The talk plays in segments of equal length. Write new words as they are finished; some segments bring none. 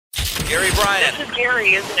Gary Bryan. This is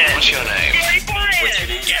Gary, isn't it? What's your name? Gary Bryan. What's your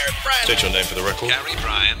name? Gary Bryan. State your name for the record. Gary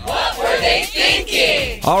Bryan. What were they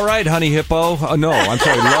thinking? All right, Honey Hippo. No, I'm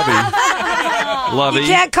sorry, Lovey. Lovey. You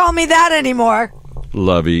can't call me that anymore.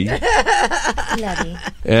 Lovey. Lovey.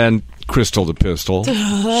 And Crystal the Pistol. She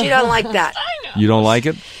doesn't like that. You don't like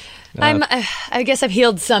it? I guess I've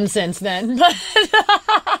healed some since then, but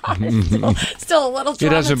still a little traumatized.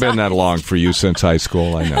 It hasn't been that long for you since high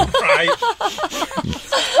school, I know. Right.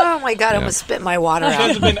 Oh, my God. I almost spit my water She out.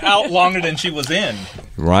 hasn't been out longer than she was in.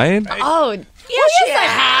 Right? Oh, yes, I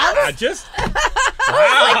have. I just... Wow,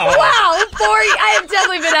 I have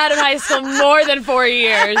definitely been out of high school more than 4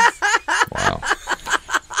 years. Wow.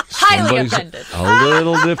 Highly Somebody's offended. a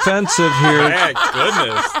little defensive here. Thank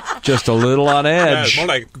goodness. Just a little on Yeah, it's edge. more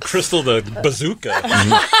like Crystal the Bazooka.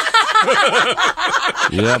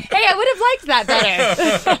 Yep. Hey, I would have liked that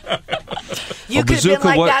better. You Oh, could have been Bazooka,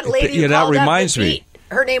 like what- that lady yeah, who that called reminds up the me. Beat.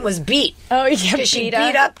 Her name was Beat. Oh, yeah, Because she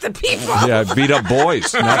beat up the people. Yeah, beat up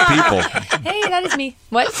boys, not people. Hey, that is me.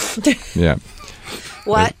 What? Yeah.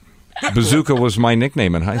 What? Bazooka was my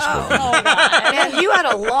nickname in high school. Man, you had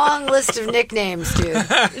a long list of nicknames, dude.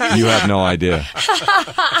 You have no idea.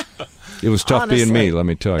 It was tough being me, Honestly. let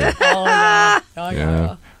me tell you. Oh, yeah.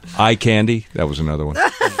 Yeah. Eye candy, that was another one.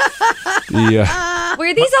 Yeah.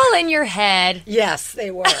 Were these all in your head? Yes,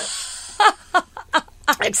 they were.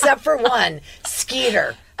 Except for one,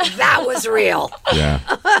 Skeeter. That was real. Yeah.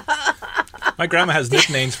 My grandma has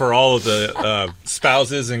nicknames for all of the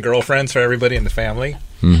spouses and girlfriends for everybody in the family.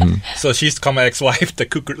 Mm-hmm. So she used to call my ex-wife the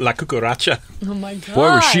La Cucaracha. Oh, my God. Boy,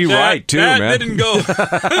 was she right, too, that man. didn't go.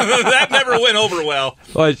 That never went over well.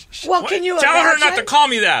 Well, Well, can you Tell imagine? her not to call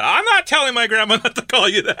me that. I'm not telling my grandma not to call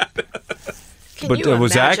you that. Can but you it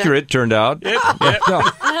was imagine? accurate, turned out. Yep. No.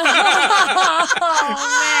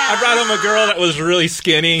 I brought home a girl that was really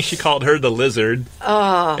skinny. She called her the Lizard.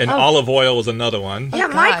 And Olive Oil was another one. Yeah,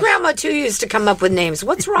 my gosh. grandma, too, used to come up with names.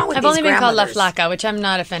 What's wrong with I've these only been called La grandmothers? Flaca, which I'm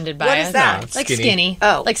not offended by. What is that? No, Like skinny. skinny.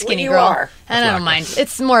 Oh, like skinny well, you girl. are. And I don't mind.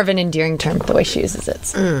 It's more of an endearing term the way she uses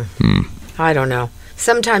it. I don't know.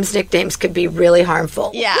 Sometimes nicknames could be really harmful.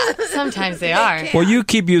 Yeah, sometimes they are. Well, you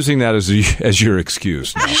keep using that as your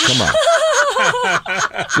excuse now. Come on.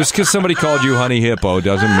 Just because somebody called you Honey Hippo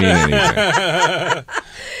doesn't mean anything.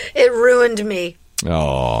 It ruined me.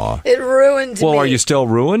 Oh. It ruined me. Well, are you still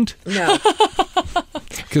ruined? No.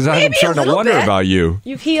 Because I'm Maybe a starting to little wonder bit. about you.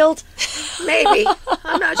 You've healed. Maybe.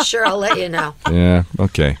 I'm not sure. I'll let you know. Yeah,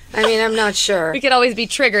 okay. I mean, I'm not sure. We could always be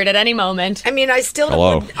triggered at any moment. I mean, I still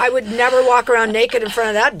Hello. I would never walk around naked in front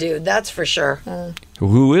of that dude. That's for sure.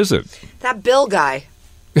 Who is it? That Bill guy.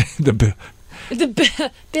 The Bill.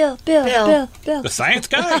 The science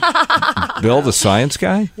guy? Bill, the science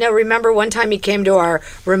guy? No, remember one time he came to our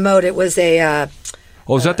remote. It was a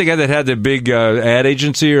Oh, is that the guy that had the big ad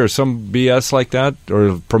agency or some BS like that,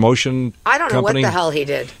 or promotion? I don't know company? what the hell he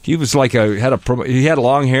did. He was like he had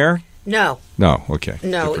long hair. No, No, okay.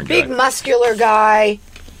 no, Different big guy. muscular guy.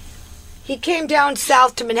 He came down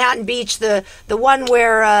south to Manhattan Beach, the one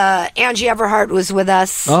where Angie Everhart was with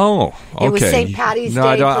us. Oh, okay. It was St. Patty's No,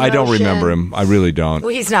 Day I don't promotion. remember him. I really don't. Well,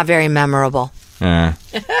 he's not very memorable. Eh.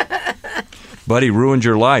 But he ruined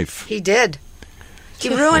your life. He did. He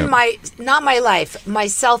ruined not my life, my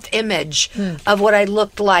self-image of what I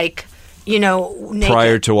looked like, naked.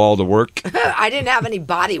 Prior to all the work. I didn't have any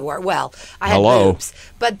body work. Well, I had Hello. boobs.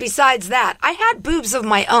 But besides that, I had boobs of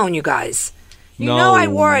my own, you guys. You No, know I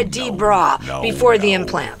wore a D bra no, before no. the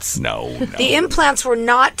implants. No. The implants were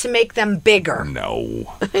not to make them bigger.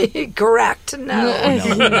 No. Correct. No.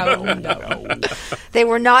 They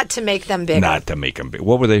were not to make them bigger. Not to make them big.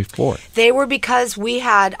 What were they for? They were because I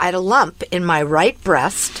had a lump in my right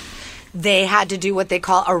breast. They had to do what they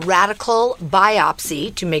call a radical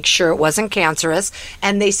biopsy to make sure it wasn't cancerous.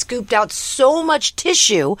 And they scooped out so much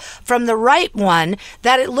tissue from the right one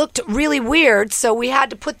that it looked really weird. So we had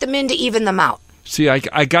to put them in to even them out. See, I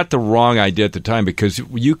got the wrong idea at the time because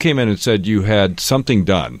you came in and said you had something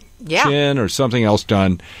done. Yeah. Chin or something else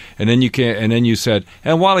done. And then you said,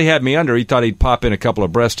 and while he had me under, he thought he'd pop in a couple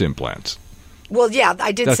of breast implants. Well, yeah,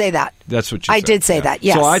 I did say that. That's what you said. I did say that,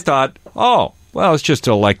 yes. So I thought, well, it's just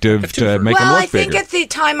elective to make them Well, look I think bigger. at the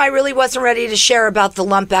time I really wasn't ready to share about the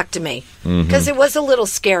lumpectomy because it was a little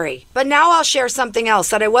scary. But now I'll share something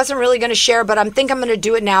else that I wasn't really going to share, but I'm going to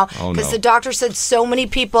do it now Oh, because no. the doctor said so many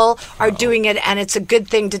people are doing it, and it's a good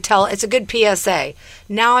thing to tell. It's a good PSA.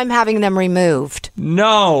 Now I'm having them removed.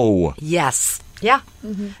 No. Yes. Yeah.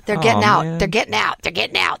 They're getting out. man. They're getting out. They're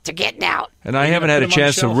getting out. They're getting out. And I haven't had a put 'em on the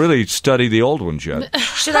chance to shelf? really study the old ones yet.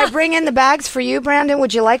 Should I bring in the bags for you, Brandon?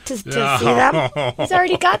 Would you like to see them? He's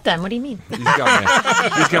already got them. What do you mean? He's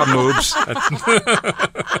got moves.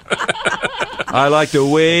 I like the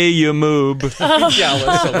way you move.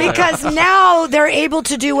 Jealous of that. Because now they're able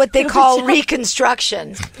to do what they call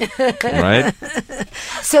reconstruction. Right?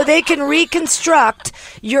 So they can reconstruct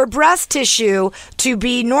your breast tissue to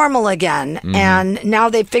be normal again. And now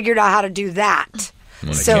they've figured out how to do that.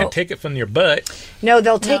 Well, they So- can't take it from your butt. No,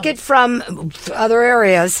 they'll take it from other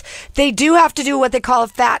areas. They do have to do what they call a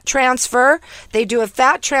fat transfer. They do a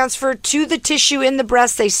fat transfer to the tissue in the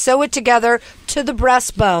breast. They sew it together to the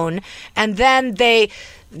breastbone. And then the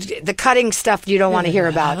cutting stuff you don't want to hear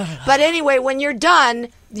about. But anyway, when you're done,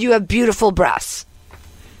 you have beautiful breasts.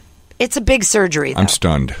 It's a big surgery, though. I'm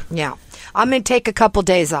stunned. Yeah. I'm going to take a couple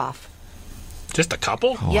days off. Just a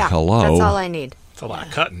couple? Yeah. hello. That's all I need. It's a lot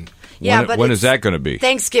of cutting. Yeah, but when it's is that going to be?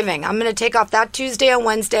 Thanksgiving. I'm going to take off that Tuesday and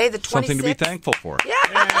Wednesday, the 26th. Something to be thankful for.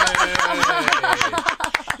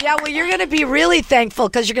 Yeah, well, you're going to be really thankful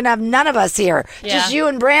because you're going to have none of us here. Yeah. Just you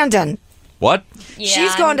and Brandon. What? Yeah,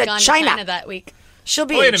 She's going I'm to China. that week. She'll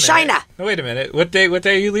be Wait a in minute. China Wait a minute. What day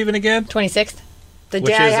are you leaving again? 26th. the Which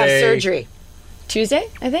day I is have a- surgery. Tuesday,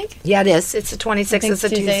 I think. Yeah, it is. It's the 26th. think It's a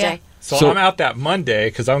Tuesday, Tuesday. yeah. So, So- I'm out that Monday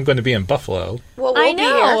because I'm going to be in Buffalo. Well, we'll I be here.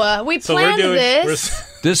 know. We So planned this.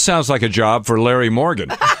 This sounds like a job for Larry Morgan.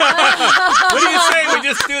 What do you say we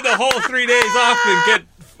just do the whole 3 days off and get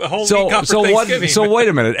a whole week off for Thanksgiving? So wait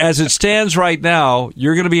a minute. As it stands right now,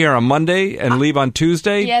 you're going to be here on Monday and leave on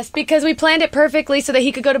Tuesday? Yes, because we planned it perfectly so that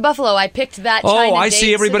he could go to Buffalo. I picked that Oh, China I date see.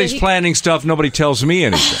 so Everybody's that he- planning stuff. Nobody tells me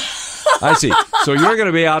anything. I see. So you're going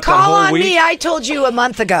to be out the Call whole on week? me. I told you a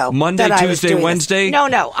month ago. Monday, that I was Tuesday, doing this. Wednesday?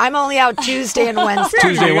 No. I'm only out Tuesday and Wednesday.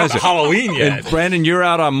 Tuesday, We got Wednesday. Halloween yet. And Brandon, you're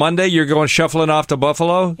out on Monday. You're going shuffling off to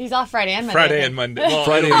Buffalo? He's off Friday and Monday. Friday and Monday. Well,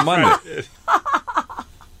 Friday and Monday.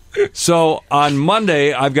 So on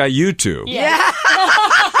Monday, I've got you two. Yeah.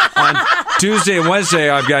 On Tuesday and Wednesday,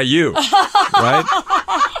 I've got you. Right?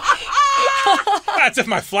 That's if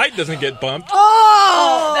my flight doesn't get bumped.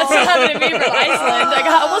 Oh! That's what happened to me from Iceland.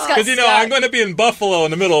 I almost got Because, stuck. I'm going to be in Buffalo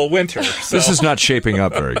in the middle of winter. So. This is not shaping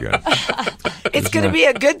up very good. It's going to be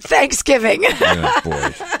a good Thanksgiving. Yeah,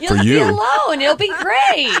 boy. You'll For be you. alone. It'll be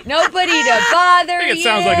great. Nobody to bother I think it you.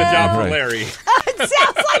 sounds like a job for Right. Larry.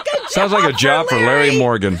 Sounds like a job for Larry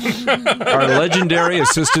Morgan, our legendary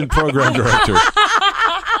assistant program director.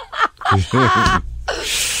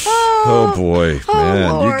 Oh boy,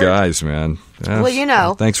 man, Lord. you guys, man. Well, you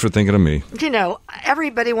know. Thanks for thinking of me.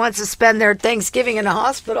 Everybody wants to spend their Thanksgiving in a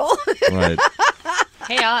hospital. Right?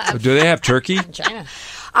 Hey, I'm Do they have turkey? China.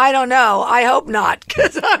 I don't know. I hope not,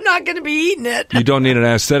 because I'm not going to be eating it. You don't need an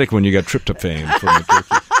anesthetic when you got tryptophan from the turkey.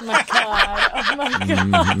 Oh my god. Oh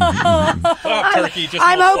my god. Oh, turkey just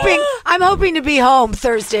I'm won't hoping. fall. I'm hoping to be home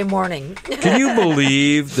Thursday morning. Can you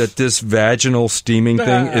believe that this vaginal steaming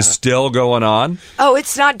thing is still going on? Oh,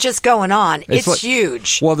 it's not just going on. It's like-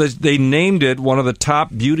 huge. Well, they named it one of the top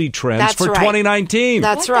beauty trends That's for right. 2019.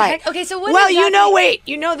 That's What the right. heck? Okay, so what Well, exactly- wait.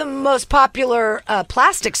 You know the most popular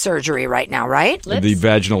plastic surgery right now, right? Lips? The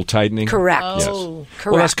vaginal tightening. Correct. Oh. Correct.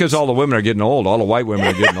 Well, that's because all the women are getting old. All the white women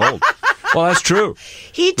are getting old. Well, that's true.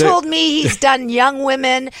 He told me he's done young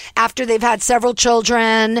women after they've had several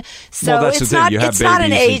children. So Well, that's the it's thing. not. You have It's not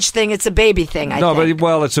an babies and- age thing. It's a baby thing. I No, think. but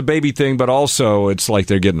well, it's a baby thing, but also it's like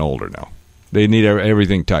they're getting older now. They need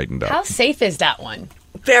everything tightened up. How safe is that one?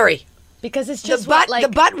 Very. Because it's The just butt. what, like, the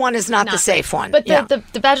butt one is not the not- safe one. But Yeah. the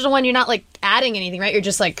vaginal one, you're not like adding anything, right? You're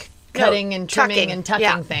just like No, cutting and trimming tucking. and tucking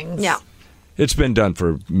Yeah. things. Yeah. It's been done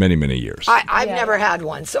for many, many years. I've Yeah. never had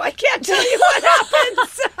one, so I can't tell you what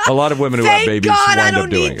happens. A lot of women who have Thank babies God I wind don't up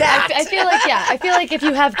doing need it. that. I feel like if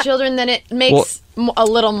you have children, then it makes a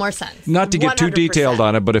little more sense. Not to get too 100%. detailed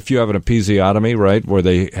on it, but if you have an episiotomy, right, where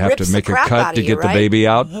they have Rips to the make a crap cut out to of get you, the right? baby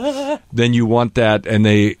out, then you want that,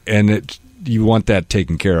 you want that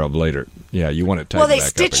taken care of later. Yeah, you want it tightened Well, they back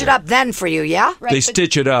stitch up it again. up then for you, yeah? Right, They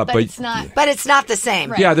stitch it up, but it's not. But it's not the same.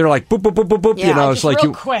 Right. yeah, they're like boop boop boop boop boop. Yeah, you know, just it's like real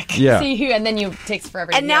you quick. Yeah. See who, and then you takes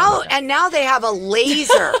forever. And to now, get and now they have a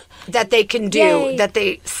laser that they can do Yay. that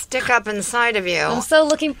they stick up inside of you. I'm so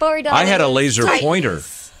looking forward to. I had a this. laser Titans. pointer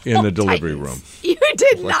in the delivery Titans. room. You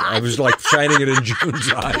did not. I was like shining it in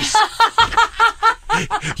June's eyes.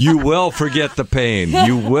 You will forget the pain.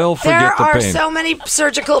 You will There forget the are pain. so many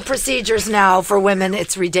surgical procedures now for women.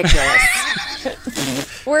 It's ridiculous.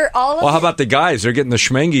 We're all. Well, how about the guys? They're getting the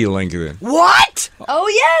schmengi link in. What? Oh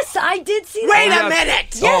yes, I did see Wait that. a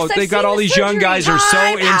minute. Oh, Yes, they I've got seen all the these young surgery. guys are so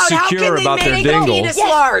Time out. How insecure can they about their make a dingle. penis Yes,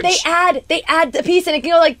 large? they add the piece and it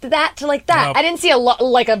can go like that to like that. Nope. I didn't see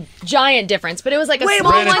like a giant difference, but it was like a Wait,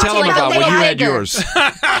 small Brandon, one tell to them like about a when little you had bigger. yours.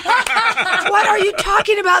 What are you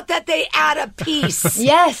talking about that they add a piece?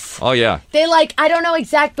 Yes, Oh yeah, they like I don't know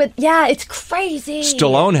exact, but yeah, it's crazy.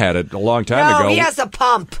 Stallone had it a long time No, ago. he has a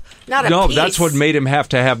pump, not a No, piece. that's what made him have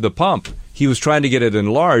to have the pump. he was trying to get it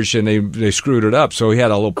enlarged, and they screwed it up. So he had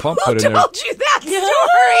a little pump Who put in there. told you that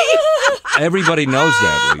story? Everybody knows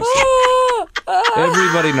that, Lisa.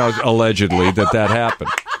 Everybody knows, allegedly, that happened.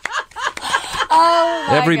 Oh,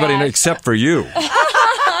 my Everybody, gosh. except for you,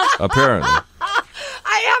 apparently.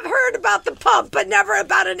 I have heard about the pump, but never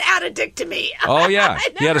about an addictomy. Oh, yeah.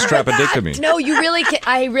 He had a strapedectomy. No, you really can.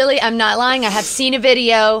 I'm not lying. I have seen a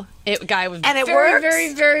video. Guy was And it very, works?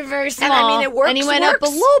 very, very, very small. And I mean, it works, And he went up a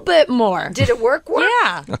little bit more. Did it work?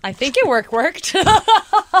 Yeah, I think it worked.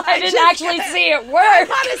 I didn't actually see it work. I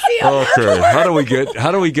want to see it. Okay,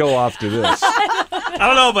 how do we go off to this? I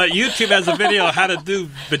don't know, but YouTube has a video on how to do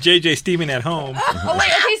the JJ steaming at home. Oh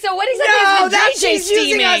wait, okay. So what No, exactly is that's the JJ she's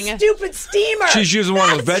using steaming? a stupid steamer. She's using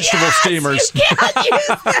one of those vegetable steamers. You can't use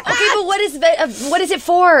that. Okay, but what is it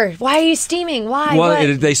for? Why are you steaming? Why? Well,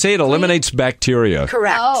 What? they say it eliminates bacteria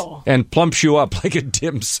Correct. Oh. and plumps you up like a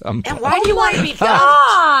dim sum. And why do you want to be plumped?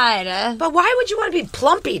 God. But why would you want to be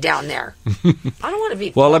plumpy down there? I don't want to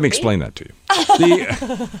be. Well, let me plumpy. explain that to you.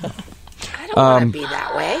 I don't want to be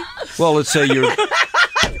that way. Well, let's say you're.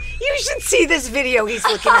 You should see this video he's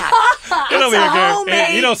looking at. Get over It's a here, Gary.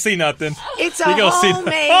 homemade. You don't see nothing. It's a You go see.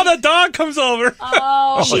 homemade. Oh, the dog comes over.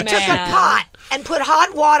 Oh, She man. took a pot and put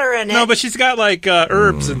hot water in it. No, but she's got like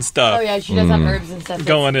herbs and stuff Oh yeah, she does have herbs and stuff.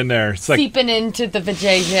 going in there. It's like seeping into the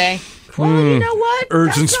vajayjay. well, you know what?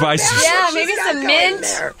 Herbs and That's not spices. bad Yeah, what maybe she's got some going mint.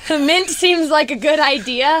 there. Mint seems like a good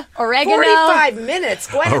idea. Oregano. 45 minutes.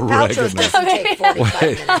 Gwyneth Paltrow's Oregano. doesn't take 45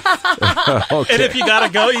 minutes. Okay. and if you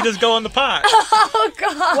gotta go, you just go in the pot. Oh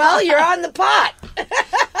god. Well, you're on the pot.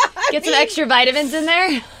 Get some extra vitamins in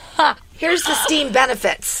there. Here's the steam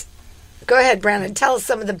benefits. Go ahead, Brandon. Tell us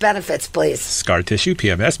some of the benefits, please. Scar tissue,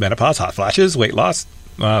 PMS, menopause, hot flashes, weight loss.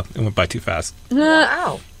 It went by too fast.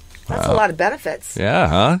 Wow. That's a lot of benefits. Yeah,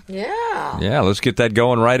 huh? Yeah. Yeah, let's get that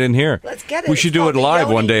going right in here. Let's get it. We It's should do called it the live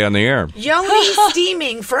Yoni. one day on the air. Yoni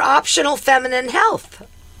steaming for optional feminine health.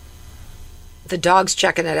 The dog's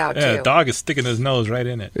checking it out, Yeah, too. dog is sticking his nose right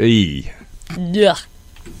in it. Eee. Yeah.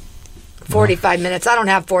 45 minutes. I don't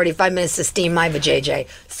have 45 minutes to steam my vajayjay.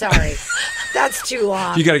 Sorry. That's too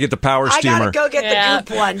long. You got to get the power I steamer. gotta go get Yeah. the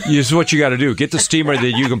goop one. This is what you got to do. Get the steamer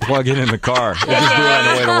that you can plug in the car. And just do it on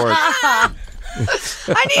the way to work.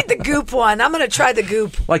 I need the goop one. I'm going to try the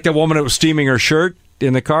goop. Like the woman that was steaming her shirt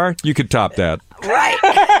in the car. You could top that. Right.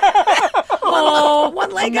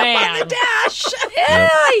 one leg up on man. the dash.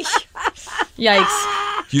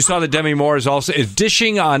 Yikes. You saw that Demi Moore is also is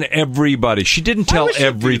dishing on everybody. She didn't tell would she do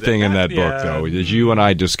everything in that? that book, Yeah. though, as you and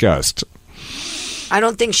I discussed. I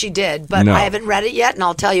don't think she did, but No. I haven't read it yet, and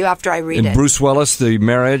I'll tell you after I read And it. Bruce Willis, the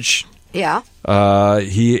marriage, Yeah.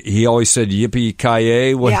 he always said yippee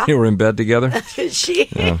ki when Yeah. they were in bed together. She.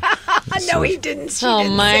 No, he didn't. She Oh,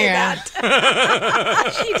 didn't my say God.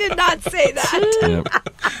 that. She did not say that.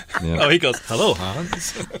 Yep. Oh, he goes, hello,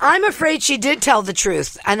 Hans. I'm afraid she did tell the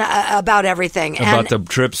truth and about everything. About and the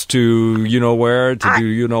trips to you know where to do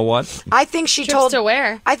you know what. I think she Trips told. to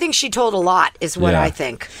where? I think she told a lot. Is what Yeah. I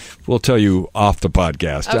think. We'll tell you off the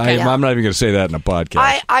podcast. Okay. I'm not even going to say that in a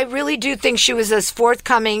podcast. I really do think she was as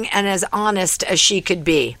forthcoming and as honest as she could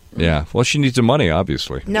be. Yeah. Well, she needs the money,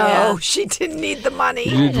 obviously. No, Yeah. she didn't need the money.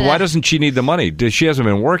 Why doesn't she need the money? She hasn't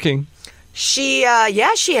been working. She,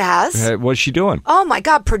 she has. What's she doing? Oh my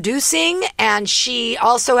God, producing, and she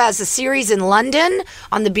also has a series in London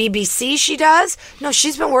on the BBC. She does. No,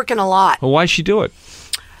 she's been working a lot. Well, why she do it?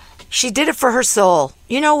 She did it for her soul.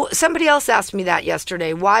 You know, somebody else asked me that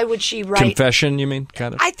yesterday. Why would she write? Confession, you mean?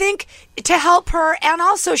 Kind of. I think to help her, and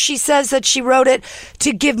also she says that she wrote it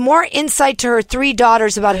to give more insight to her three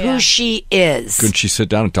daughters about who she is. Couldn't she sit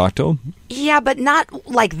down and talk to him? Yeah, but not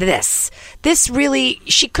like this. This really,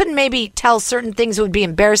 she couldn't maybe tell certain things that would be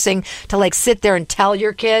embarrassing to like sit there and tell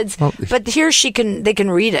your kids. But here they can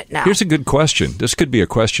read it now. Here's a good question. This could be a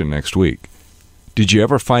question next week. Did you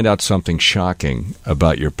ever find out something shocking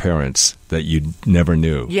about your parents that you never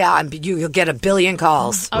knew? Yeah, you'll get a billion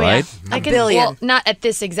calls. Oh, Right? Yeah. A billion. Well, not at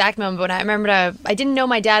this exact moment, but I remember I didn't know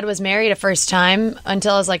my dad was married a first time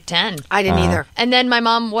until I was like 10. I didn't either. And then my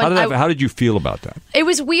mom, How did you feel about that? it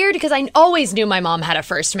was weird because I always knew my mom had a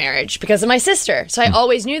first marriage because of my sister. So I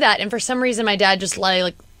always knew that. And for some reason, my dad just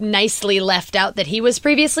like nicely left out that he was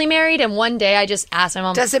previously married. And one day I just asked my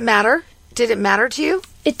mom, Does it matter? Did it matter to you?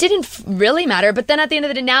 it didn't really matter. But then at the end of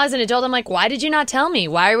the day, now as an adult, I'm like, why did you not tell me?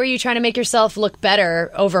 Why were you trying to make yourself look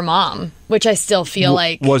better over mom? which I still feel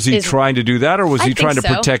like Was he is- trying to do that, or was I he trying to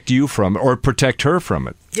think so. protect you from it, or protect her from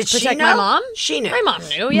it? Did she protect know? my mom? She knew. My mom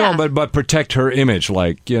knew, yeah. No, but protect her image,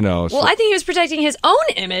 like, you know. Well, I think he was protecting his own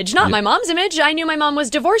image, not my mom's image. I knew my mom was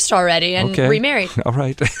divorced already and remarried. All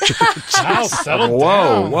right. Wow, settle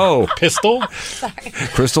Whoa, down. whoa. Pistol?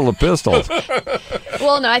 Crystal of pistols.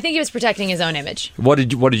 Well, no, I think he was protecting his own image. What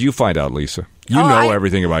did you find out, Lisa? You Oh, know I-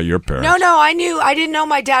 everything about your parents. No, I didn't know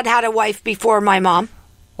my dad had a wife before my mom.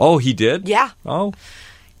 Oh, he did? Yeah. Oh.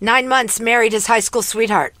 9 months, married his high school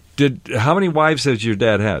sweetheart. How many wives has your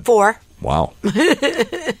dad had? 4. Wow.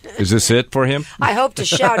 Is this it for him? I hope to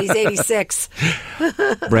shout he's 86.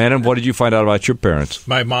 Brandon, what did you find out about your parents?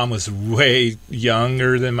 My mom was way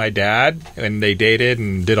younger than my dad, and they dated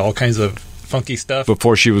and did all kinds of funky stuff.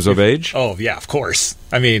 Before she was of age? Oh, yeah, of course.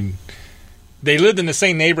 I mean, they lived in the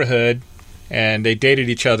same neighborhood, and they dated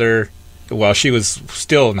each other while she was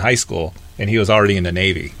still in high school, and he was already in the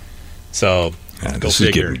Navy. So, Yeah, go this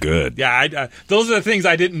figure. is getting good. Yeah, I those are the things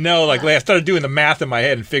I didn't know. Like, I started doing the math in my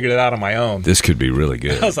head and figured it out on my own. This could be really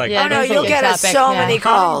good. I was like, Yeah, Oh, no, that's a you'll good get us topic, so yeah. many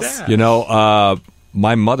calls. You know,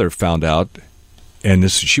 my mother found out, and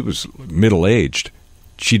she was middle-aged.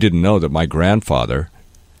 She didn't know that my grandfather,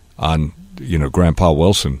 Grandpa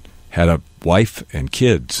Wilson, had a wife and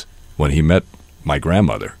kids when he met my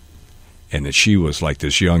grandmother, and that she was like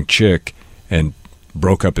this young chick and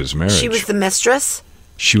broke up his marriage. She was the mistress,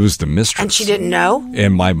 She was the mistress. and she didn't know?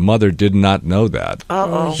 And my mother did not know that.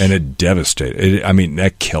 Uh-oh. And it devastated.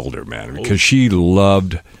 That killed her, man, because she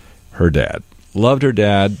loved her dad. Loved her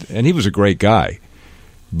dad, and he was a great guy.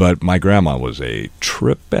 But my grandma was a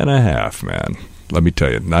trip and a half, man. Let me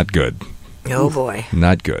tell you, not good. Oh, boy.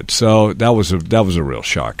 Not good. So that was a real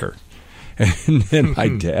shocker. And then my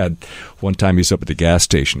dad, one time he's up at the gas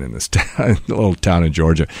station in this town, little town in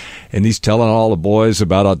Georgia, and he's telling all the boys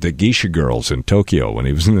about the geisha girls in Tokyo when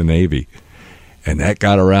he was in the Navy. And that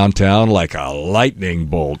got around town like a lightning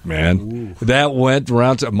bolt, man. Ooh. That went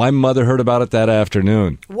around. My mother heard about it that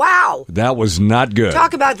afternoon. Wow. That was not good.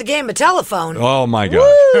 Talk about the game of telephone. Oh, my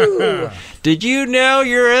gosh. Did you know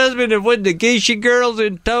your husband had won the geisha girls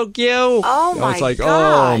in Tokyo? Oh, my I was like,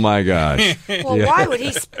 God. oh, my gosh. Well, why would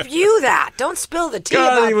he spew that? Don't spill the tea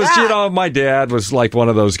God, about he was, that. my dad was like one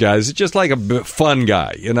of those guys, just like a fun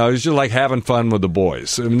guy. He's just like having fun with the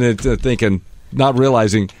boys. I mean, thinking, not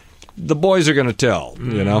realizing the boys are going to tell,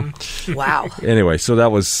 Wow. Anyway, so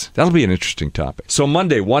that'll be an interesting topic. So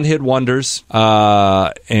Monday, one-hit wonders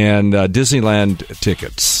and Disneyland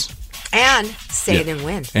tickets. And say it and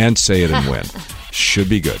win. And say it and win. Should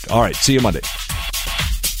be good. All right, see you Monday.